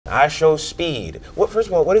I show speed. First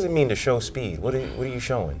of all, what does it mean to show speed? What are you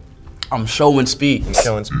showing? I'm showing speed. You're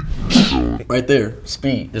showing speed. Right there,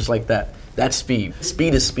 speed, just like that. That's speed.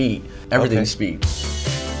 Speed is speed. Everything is speed.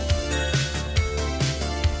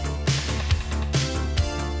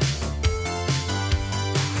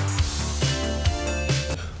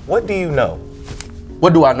 What do you know?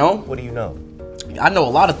 What do I know? What do you know? I know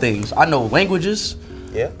a lot of things. I know languages.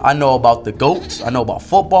 Yeah. I know about the goats. I know about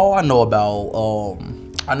football. I know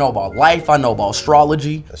about life. I know about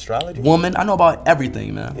astrology. Astrology? Woman. I know about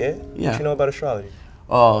everything, man. Yeah? Yeah. What you know about astrology?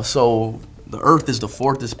 So the Earth is the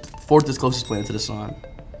fourth closest planet to the sun.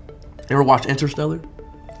 You ever watched Interstellar?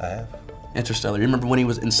 I have. Interstellar. You remember when he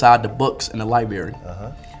was inside the books in the library?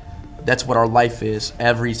 Uh-huh. That's what our life is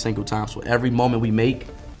every single time. So every moment we make,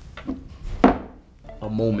 a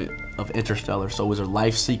moment of interstellar. So it's a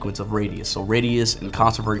life sequence of radius. So radius and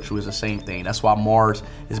convergence is the same thing. That's why Mars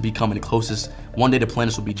is becoming the closest. One day the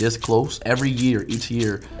planets will be this close. Every year, each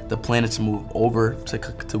year, the planets move over to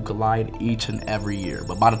collide each and every year.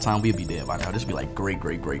 But by the time we'll be dead by now, this will be like great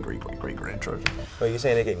grandchildren. So you're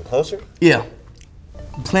saying they're getting closer? Yeah.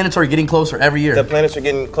 Planets are getting closer every year. The planets are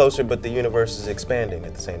getting closer, but the universe is expanding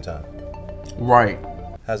at the same time. Right.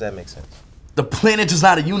 How's that make sense? The planet is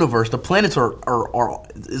not a universe. The planets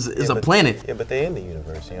is a planet. Yeah, but they're in the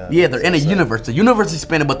universe. You know yeah, they're in a universe. The universe is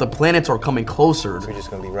expanding, but the planets are coming closer. We're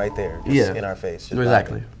just gonna be right there, just in our face.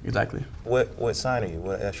 Exactly. What sign are you?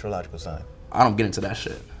 What astrological sign? I don't get into that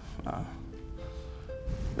shit.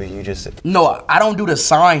 But you just No, I don't do the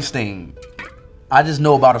signs thing. I just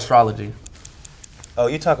know about astrology. Oh,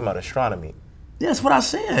 you're talking about astronomy. Yeah, that's what I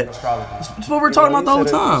said. Astrology. That's what we're talking about the whole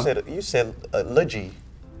time. You said logy.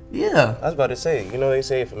 Yeah. I was about to say, you know they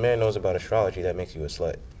say if a man knows about astrology, that makes you a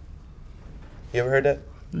slut. You ever heard that?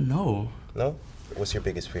 No. No? What's your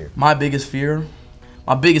biggest fear? My biggest fear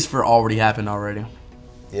already happened already.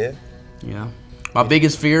 Yeah? Yeah. My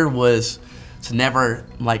biggest fear was to never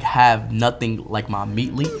have nothing like my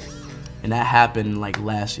meat leak, and that happened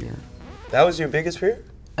last year. That was your biggest fear?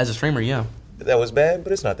 As a streamer, yeah. That was bad,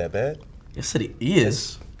 but it's not that bad. Yes, it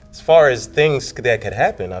is. As far as things that could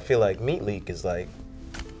happen, I feel like meat leak is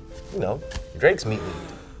Drake's meat leak.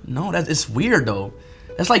 No, it's weird though.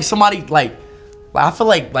 That's like somebody I feel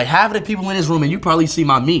like half of the people in this room and you probably see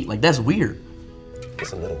my meat. That's weird.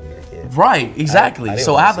 It's a little weird, yeah. Right, exactly.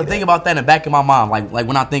 So I have to think about that in the back of my mind, like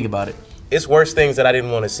when I think about it. It's worse things that I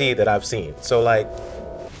didn't want to see that I've seen. So I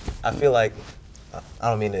feel like I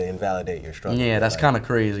don't mean to invalidate your struggle. Yeah, that's kind of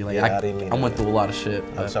crazy. I didn't mean I went through a lot of shit.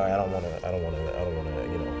 I'm sorry. I don't want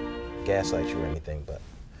to gaslight you or anything, but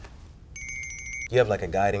you have a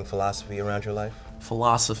guiding philosophy around your life?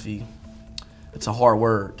 Philosophy. It's a hard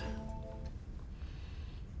word.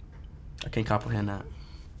 I can't comprehend that.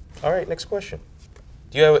 All right, next question.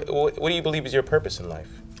 What do you believe is your purpose in life?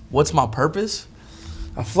 What's my purpose?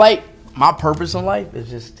 I feel like my purpose in life is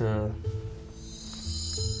just to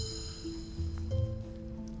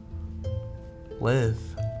live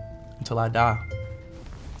until I die.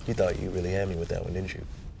 You thought you really had me with that one, didn't you?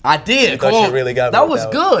 I did. You thought you really got me. That was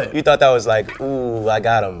good. You thought that was ooh, I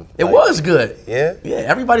got him. It was good. Yeah? Yeah,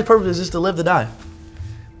 everybody's purpose is just to live to die.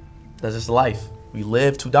 That's just life. We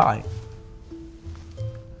live to die.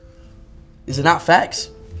 Is it not facts?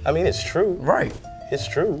 I mean, it's true. Right. It's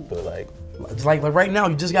true, but it's like right now,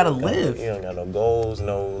 you just gotta live. You don't got no goals,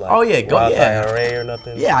 no Roth IRA or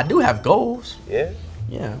nothing? Yeah, I do have goals. Yeah?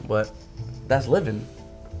 Yeah, but that's living.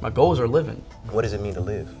 My goals are living. What does it mean to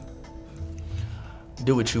live?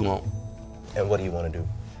 Do what you want. And what do you want to do?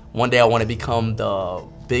 One day I want to become the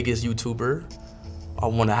biggest YouTuber. I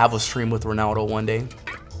want to have a stream with Ronaldo one day.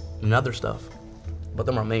 And other stuff. But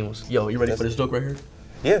them are main ones. Yo, you ready for this joke right here?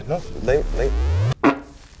 Yeah, no, late.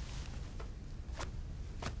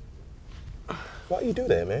 Why you do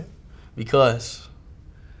that, man? Because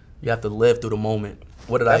you have to live through the moment.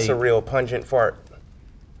 What did I eat? That's a real pungent fart.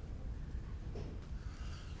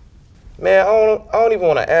 Man, I don't even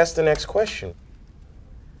want to ask the next question.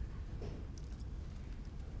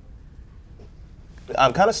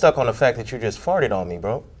 I'm kind of stuck on the fact that you just farted on me,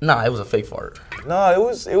 bro. Nah, it was a fake fart. No,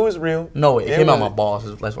 it was real. No, it came out my balls.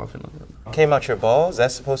 That's what I'm feeling. Came out your balls?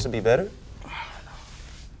 That's supposed to be better?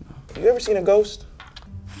 You ever seen a ghost?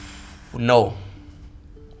 No.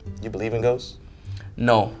 You believe in ghosts?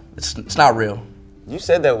 No, it's not real. You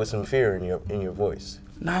said that with some fear in your voice.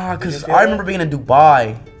 Nah, cause I remember being in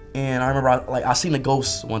Dubai and I remember I seen a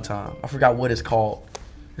ghost one time. I forgot what it's called.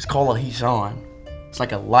 It's called a Hishan. It's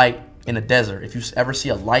like a light in the desert. If you ever see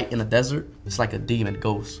a light in the desert, it's like a demon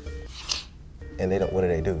ghost. And what do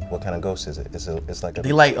they do? What kind of ghost is it? It's like a.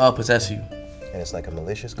 They possess you. And it's like a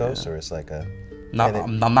malicious ghost, or it's like a.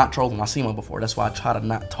 I'm not trolling. I seen one before. That's why I try to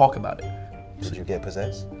not talk about it. Did you get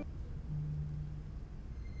possessed?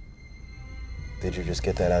 Did you just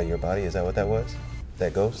get that out of your body? Is that what that was?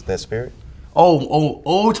 That ghost? That spirit? Oh,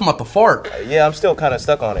 talking about the fart. Yeah, I'm still kind of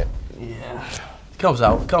stuck on it. Yeah. Comes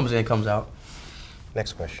out. Comes in, comes out.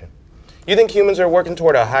 Next question. You think humans are working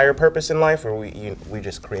toward a higher purpose in life, or we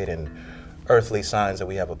just creating earthly signs that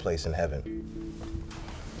we have a place in heaven?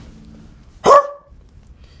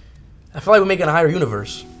 I feel like we're making a higher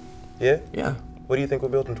universe. Yeah? Yeah. What do you think we're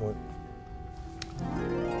building toward?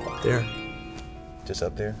 Up there. Just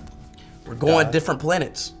up there? We're going different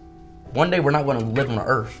planets. One day we're not going to live on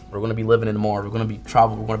Earth. We're going to be living in Mars. We're going to be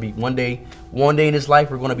traveling. We're going to be one day in this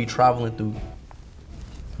life, we're going to be traveling through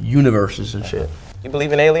universes and shit. You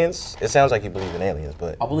believe in aliens? It sounds like you believe in aliens,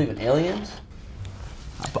 but... I believe in aliens?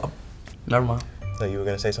 Never mind. No, you were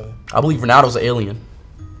going to say something? I believe Ronaldo's an alien.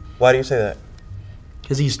 Why do you say that?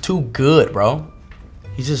 Because he's too good, bro.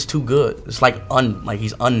 He's just too good. It's like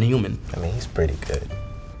he's unhuman. I mean, he's pretty good.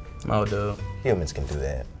 Oh, dude. Humans can do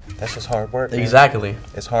that. That's just hard work, man. Exactly.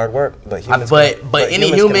 It's hard work, but humans but any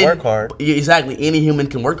humans human can work hard. Exactly. Any human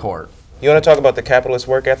can work hard. You want to talk about the capitalist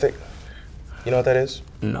work ethic? You know what that is?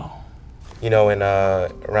 No. You know, in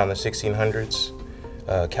around the 1600s,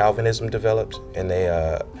 Calvinism developed, and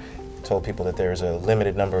they told people that there's a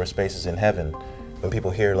limited number of spaces in heaven. When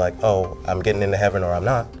people hear like, oh, I'm getting into heaven or I'm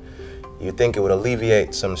not, you'd think it would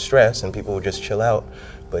alleviate some stress and people would just chill out.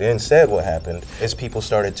 But instead what happened is people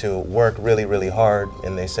started to work really, really hard,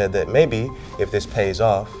 and they said that maybe if this pays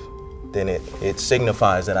off, then it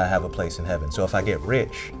signifies that I have a place in heaven. So if I get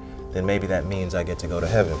rich, then maybe that means I get to go to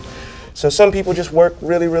heaven. So some people just work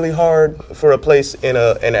really, really hard for a place in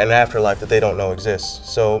an afterlife that they don't know exists.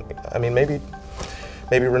 So, I mean, maybe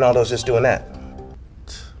Ronaldo's just doing that.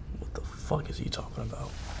 What the fuck is he talking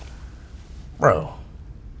about? Bro,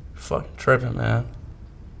 you're fucking tripping, man.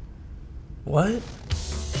 What?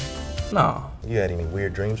 Nah. You had any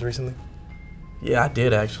weird dreams recently? Yeah, I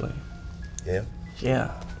did actually. Yeah?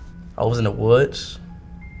 Yeah. I was in the woods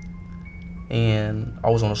and I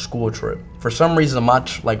was on a school trip. For some reason,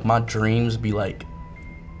 my dreams be like,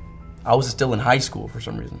 I was still in high school for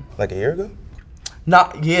some reason. Like a year ago?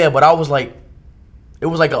 Yeah, but I was like, it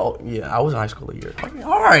was like I was in high school a year. I mean,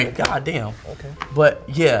 all right, goddamn. Okay. But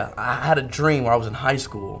yeah, I had a dream where I was in high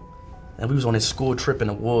school and we was on this school trip in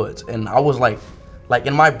the woods, and I was like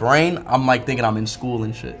in my brain, I'm like thinking I'm in school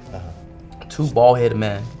and shit. Two bald-headed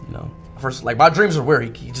men, you know. First, like my dreams were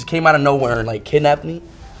weird. He just came out of nowhere and like kidnapped me,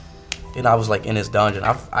 and I was like in his dungeon.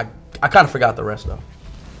 I kind of forgot the rest though.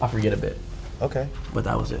 I forget a bit. Okay. But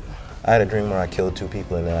that was it. I had a dream where I killed 2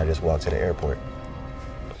 people and then I just walked to the airport.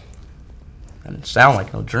 That didn't sound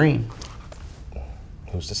like no dream.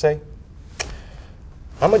 Who's to say?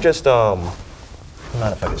 I'ma just mind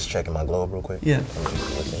if I just checking my globe real quick? Yeah.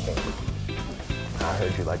 I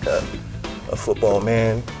heard you like a football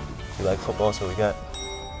man. You like football, so we got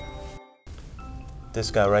this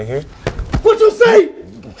guy right here. What you say?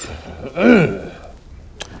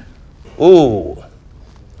 Ooh.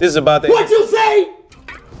 This is about the... What you say?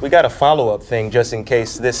 We got a follow-up thing just in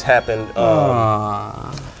case this happened.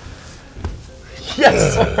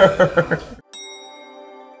 Yes, sir.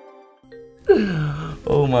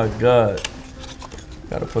 Oh my God.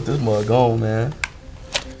 Gotta put this mug on, man.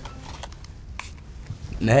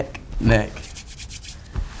 Neck.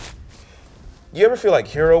 You ever feel like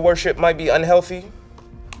hero worship might be unhealthy?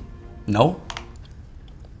 No.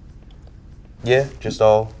 Yeah, just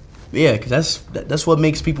all. Yeah, cause that's what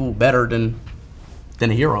makes people better than a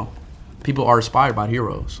hero. People are inspired by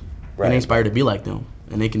heroes. Right. And they inspire to be like them,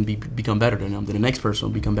 and they can become better than them. Then the next person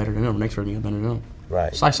will become better than them. The next person will become better than them.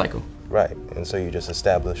 Right. It's like cycle. Right. And so you just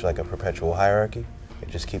establish like a perpetual hierarchy. It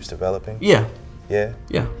just keeps developing. Yeah. Yeah.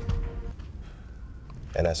 Yeah.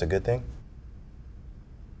 And that's a good thing.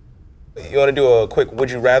 You want to do a quick would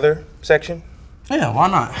you rather section? Yeah, why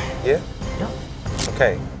not? Yeah? Yeah.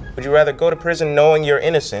 Okay. Would you rather go to prison knowing you're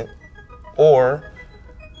innocent or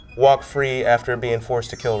walk free after being forced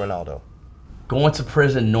to kill Ronaldo? Going to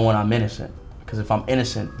prison knowing I'm innocent. Because if I'm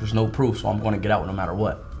innocent, there's no proof, so I'm going to get out no matter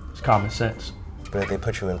what. It's common sense. But if they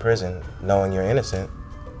put you in prison knowing you're innocent,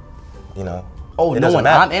 you know. Oh, knowing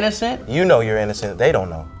I'm innocent? You know you're innocent, they don't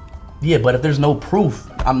know. Yeah, but if there's no proof,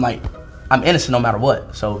 I'm innocent no matter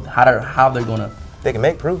what. So how they're gonna? They can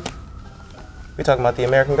make proof. We're talking about the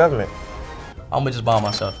American government. I'm gonna just bond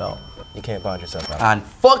myself out. You can't bond yourself out. I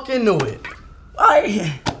fucking knew it.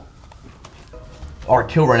 Or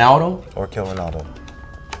kill Ronaldo. Or kill Ronaldo.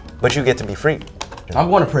 But you get to be free. I'm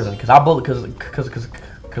going to prison because I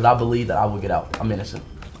believe that I will get out. I'm innocent.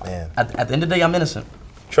 Man. At the end of the day, I'm innocent.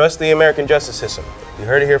 Trust the American justice system. You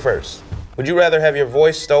heard it here first. Would you rather have your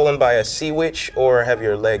voice stolen by a sea witch or have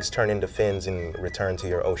your legs turn into fins and return to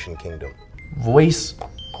your ocean kingdom? Voice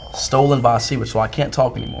stolen by a sea witch, so I can't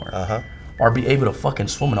talk anymore. Uh-huh. Or be able to fucking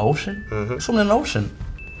swim in the ocean? Swim in the ocean.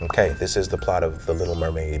 Okay, this is the plot of The Little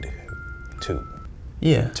Mermaid 2.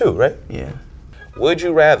 Yeah. 2, right? Yeah. Would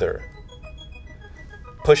you rather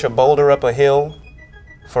push a boulder up a hill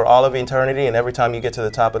for all of eternity and every time you get to the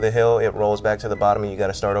top of the hill, it rolls back to the bottom and you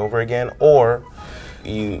gotta start over again? Or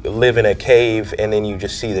you live in a cave and then you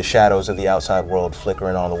just see the shadows of the outside world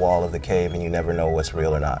flickering on the wall of the cave and you never know what's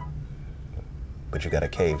real or not? But you got a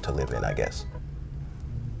cave to live in, I guess.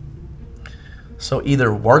 So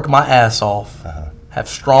either work my ass off, have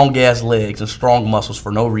strong ass legs and strong muscles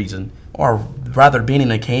for no reason, or rather being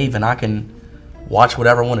in a cave and I can watch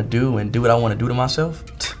whatever I want to do and do what I want to do to myself.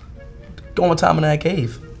 Go on time in that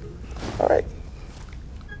cave. All right.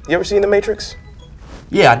 You ever seen The Matrix?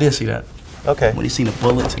 Yeah, I did see that. Okay. When you seen the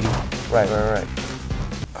bullets and Right.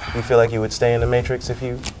 You feel like you would stay in The Matrix if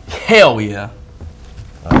you... hell yeah.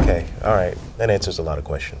 Okay, all right. That answers a lot of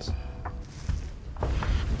questions.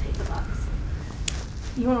 Take the box.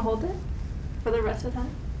 You want to hold it for the rest of the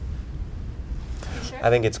time? You sure? I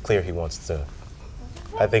think it's clear he wants to.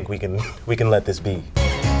 I think we can let this be.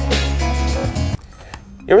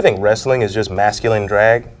 You ever think wrestling is just masculine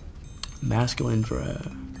drag? Masculine drag.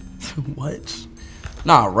 What?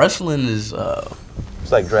 Nah, wrestling is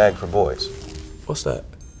It's like drag for boys. what's that?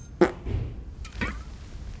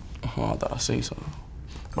 Oh, I thought I seen something.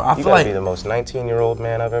 But I You feel gotta like be the most 19-year-old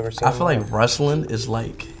man I've ever seen. I feel like wrestling is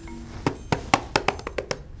like,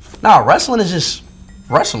 nah, wrestling is just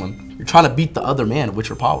wrestling. You're trying to beat the other man with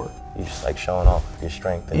your power. You just like showing off your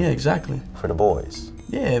strength. And Yeah, exactly. For the boys.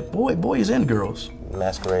 Yeah, boys and girls.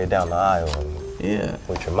 Masquerade down the aisle and Yeah,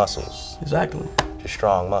 with your muscles. exactly. Your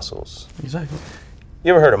strong muscles. Exactly.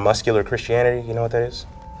 You ever heard of muscular Christianity? You know what that is?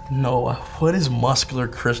 No, what is muscular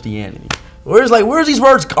Christianity? Where's these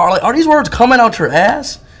words, Carl? Like, are these words coming out your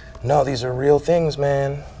ass? No, these are real things,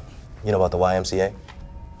 man. You know about the YMCA?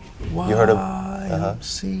 You heard of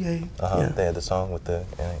YMCA? Yeah. They had the song with the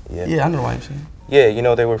Yeah, I know YMCA. Yeah, you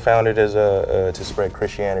know they were founded as to spread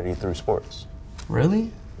Christianity through sports.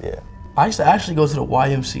 Really? Yeah. I used to actually go to the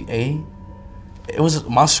YMCA.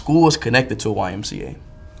 My school was connected to a YMCA,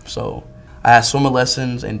 so I had swimming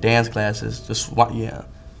lessons and dance classes. Yeah,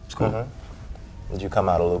 it's cool. Did you come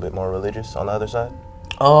out a little bit more religious on the other side?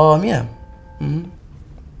 Yeah.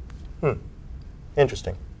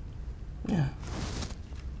 Interesting. Yeah.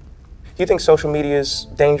 Do you think social media is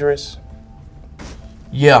dangerous?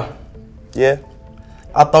 Yeah. Yeah.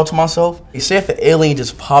 I thought to myself, say if an alien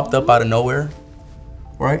just popped up out of nowhere,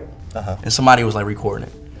 right? And somebody was like recording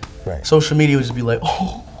it. Right. Social media would just be like,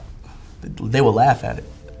 oh, they would laugh at it.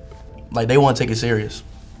 Like they won't take it serious.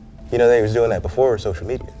 You know they was doing that before social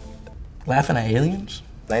media. Laughing at aliens?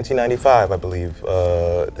 1995, I believe.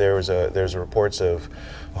 There's reports of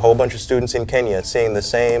a whole bunch of students in Kenya seeing the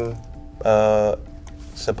same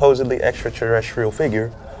supposedly extraterrestrial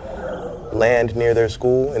figure land near their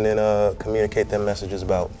school and then communicate them messages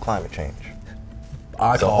about climate change.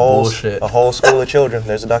 I call bullshit. A whole school of children.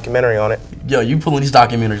 There's a documentary on it. Yo, you pulling these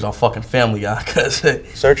documentaries off fucking Family Guy, cause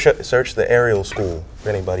Search the Ariel School for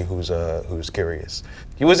anybody who's curious.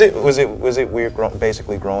 Was it weird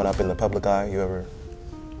basically growing up in the public eye? You ever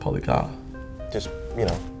public eye? Just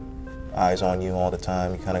eyes on you all the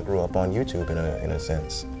time. You kind of grew up on YouTube in a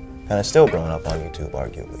sense, kind of still growing up on YouTube,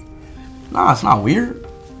 arguably. Nah, it's not weird.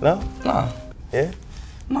 No. Nah. Yeah.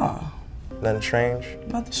 Nah. Nothing strange.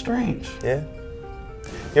 Nothing strange. Yeah.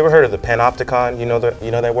 You ever heard of the panopticon? You know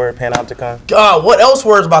that word, panopticon? God, what else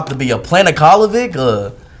word's about to be? A Planicolovic?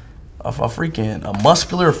 A freaking a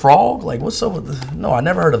muscular frog? Like, what's up with this? No, I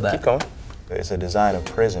never heard of that. Keep going. It's a design of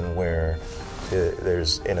prison where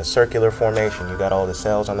there's in a circular formation. You got all the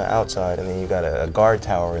cells on the outside, and then you got a guard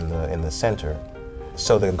tower in the center.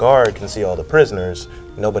 So the guard can see all the prisoners.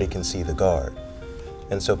 Nobody can see the guard,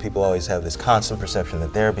 and so people always have this constant perception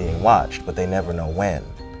that they're being watched, but they never know when.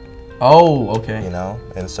 Oh, okay. You know,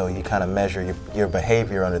 and so you kind of measure your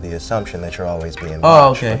behavior under the assumption that you're always being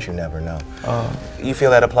watched, but you never know. You feel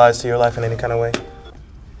that applies to your life in any kind of way?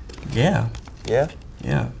 Yeah. Yeah?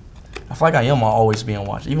 Yeah. I feel like I am always being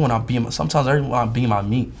watched. Even when sometimes when I beam my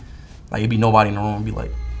meat, like it'd be nobody in the room and be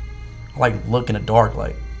like, I like look in the dark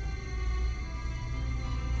like,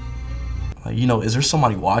 is there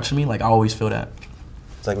somebody watching me? Like I always feel that.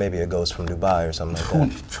 It's like maybe a ghost from Dubai or something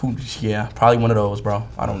like that. Yeah, probably one of those, bro.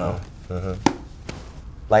 I don't know.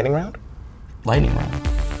 Lightning round? Lightning round.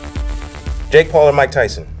 Jake Paul or Mike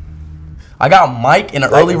Tyson? I got Mike in the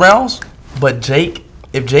early rounds, but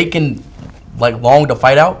if Jake can long to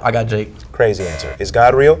fight out, I got Jake. Crazy answer. Is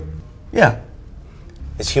God real? Yeah.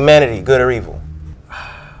 Is humanity good or evil?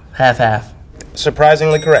 Half-half.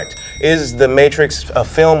 Surprisingly correct. Is The Matrix a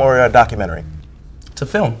film or a documentary? It's a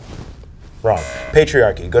film. Wrong.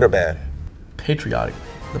 Patriarchy, good or bad? Patriotic.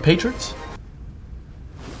 The Patriots?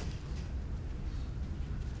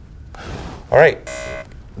 All right.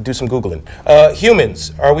 Do some Googling.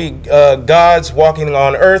 Humans, are we gods walking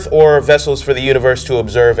on Earth or vessels for the universe to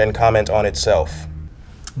observe and comment on itself?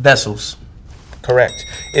 Vessels. Correct.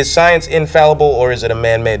 Is science infallible or is it a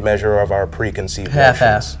man-made measure of our preconceived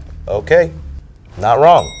Half-ass. notions? Okay. Not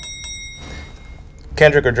wrong.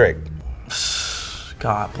 Kendrick or Drake?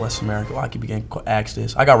 God bless America. Why I keep getting asked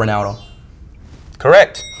this? I got Ronaldo.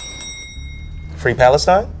 Correct. Free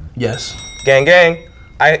Palestine? Yes. Gang, gang.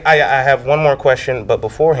 I have one more question, but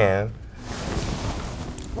beforehand,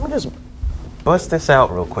 I'm gonna just bust this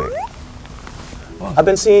out real quick. Wow. I've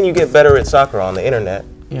been seeing you get better at soccer on the internet.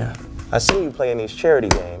 Yeah. I see you playing these charity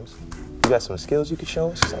games. You got some skills you could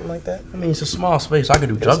show us, something like that? I mean, it's a small space. I could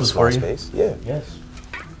do juggles for you. Space, yeah. Yes.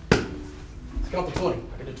 Count to 20.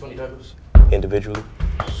 I can do 20 juggles. Individually.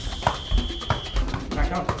 Can I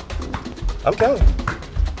count? I'm counting.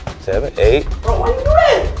 7, 8. Bro, why you do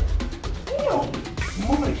that? Damn. I'm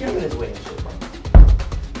moving the camera this way and shit, bro.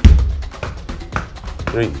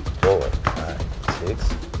 3, 4, 5,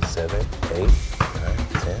 6, 7, 8, 9,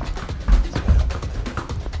 10. 12.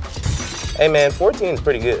 Hey man, 14 is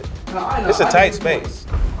pretty good. No, I know. It's a tight space.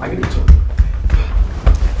 I can do 20.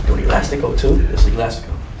 Do an elastico too? It's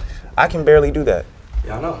elastico. I can barely do that.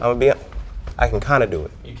 Yeah, I know. I'm gonna be. I can kind of do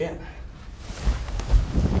it. You can.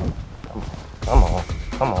 Come on,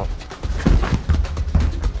 come on.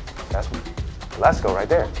 That's Elastico right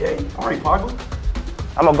there. Okay. All right, Pogba.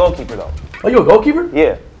 I'm a goalkeeper though. Oh, you a goalkeeper?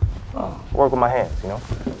 Yeah. Oh. Work with my hands, you know.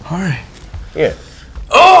 All right. Yeah.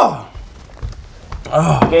 Oh!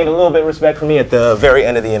 Oh. Gained a little bit of respect from me at the very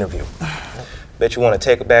end of the interview. Bet you want to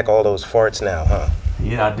take back all those farts now, huh?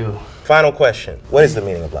 Yeah, I do. Final question. What is the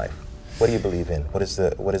meaning of life? What do you believe in? What is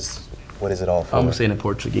it all for? I'm gonna say it in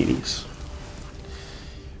Portuguese.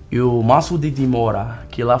 Eu maço de demora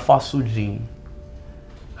que lá faço din.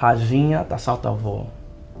 Raginha tá salta-vó.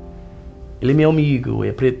 Ele é meu amigo,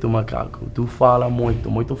 é preto macaco. Tu fala muito,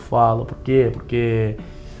 muito fala. Por quê? Porque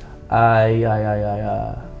ai.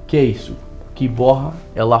 Que isso? Que borra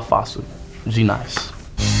é lá faço. Ginás.